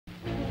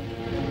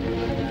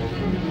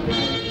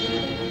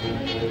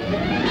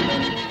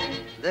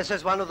This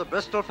is one of the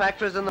Bristol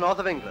factories in the north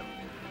of England.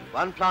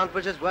 One plant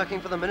which is working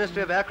for the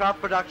Ministry of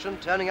Aircraft Production,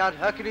 turning out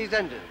Hercules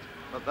engines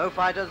for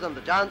Beaufighters and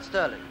the giant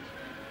Sterlings.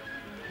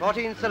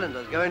 14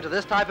 cylinders go into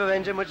this type of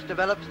engine which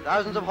develops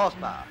thousands of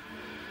horsepower.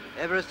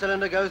 Every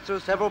cylinder goes through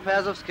several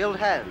pairs of skilled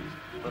hands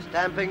for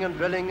stamping and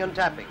drilling and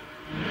tapping.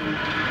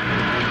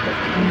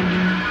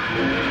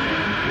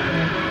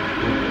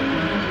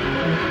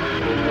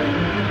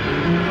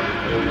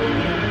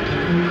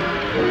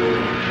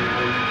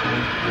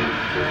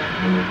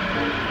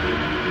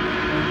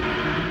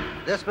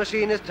 This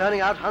machine is turning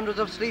out hundreds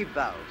of sleeve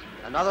valves,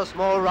 another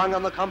small rung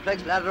on the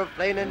complex ladder of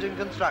plane engine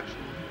construction.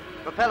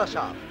 Propeller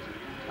shafts,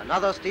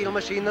 another steel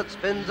machine that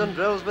spins and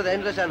drills with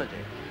endless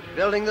energy,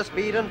 building the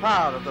speed and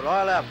power of the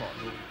Royal Air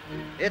Force.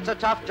 It's a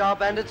tough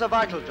job and it's a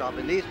vital job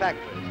in these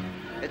factories.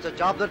 It's a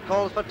job that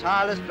calls for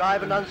tireless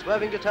drive and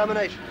unswerving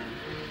determination.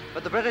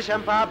 But the British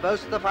Empire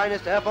boasts the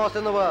finest Air Force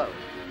in the world.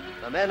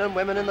 The men and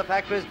women in the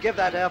factories give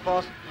that Air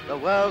Force the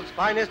world's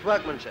finest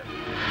workmanship.